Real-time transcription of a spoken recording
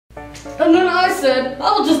And then I said,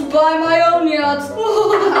 I'll just buy my own yacht.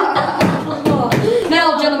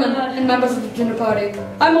 Now, gentlemen and members of the dinner party,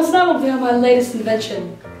 I must now unveil my latest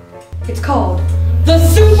invention. It's called the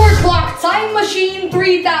Super Clock Time Machine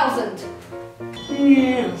 3000.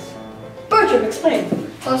 Yes. Bertram, explain.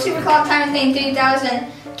 Well, Super Clock Time Machine 3000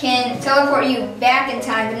 can teleport you back in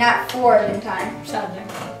time, but not forward in time. Sadly.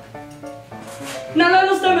 Now let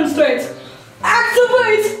us demonstrate.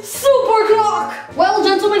 Activate Super Clock! Well,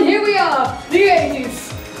 gentlemen, here we are, the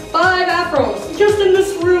 80s. 5 afros, just in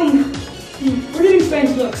this room. We're getting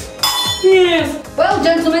strange looks. Yes. Well,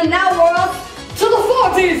 gentlemen, now we're off to the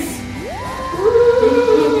 40s.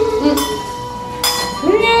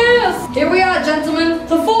 Yes. Here we are, gentlemen,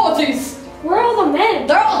 the 40s. Where are all the men?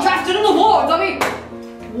 They're all drafted in the war, dummy.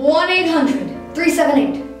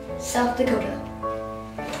 1-800-378-South Dakota.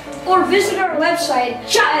 Or visit our website.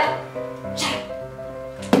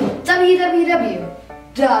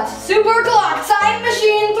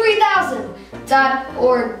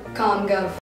 www.superclocktimemachine3000.org.com.gov